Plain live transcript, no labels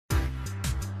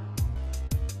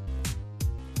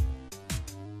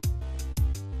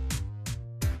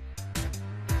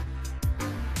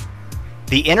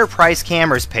The Enterprise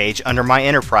Cameras page under My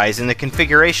Enterprise in the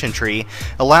configuration tree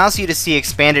allows you to see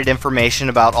expanded information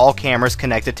about all cameras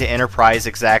connected to Enterprise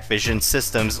exacqVision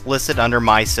systems listed under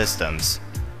My Systems.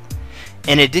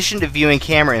 In addition to viewing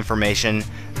camera information,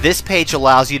 this page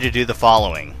allows you to do the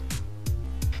following.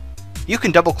 You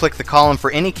can double-click the column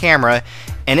for any camera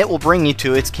and it will bring you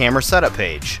to its camera setup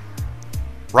page.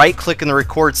 Right-click in the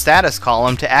Record Status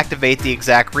column to activate the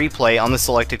exact replay on the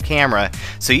selected camera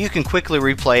so you can quickly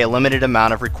replay a limited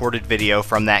amount of recorded video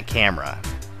from that camera.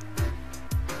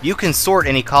 You can sort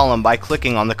any column by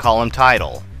clicking on the column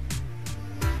title.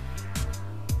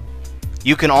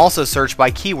 You can also search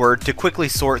by keyword to quickly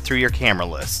sort through your camera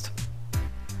list.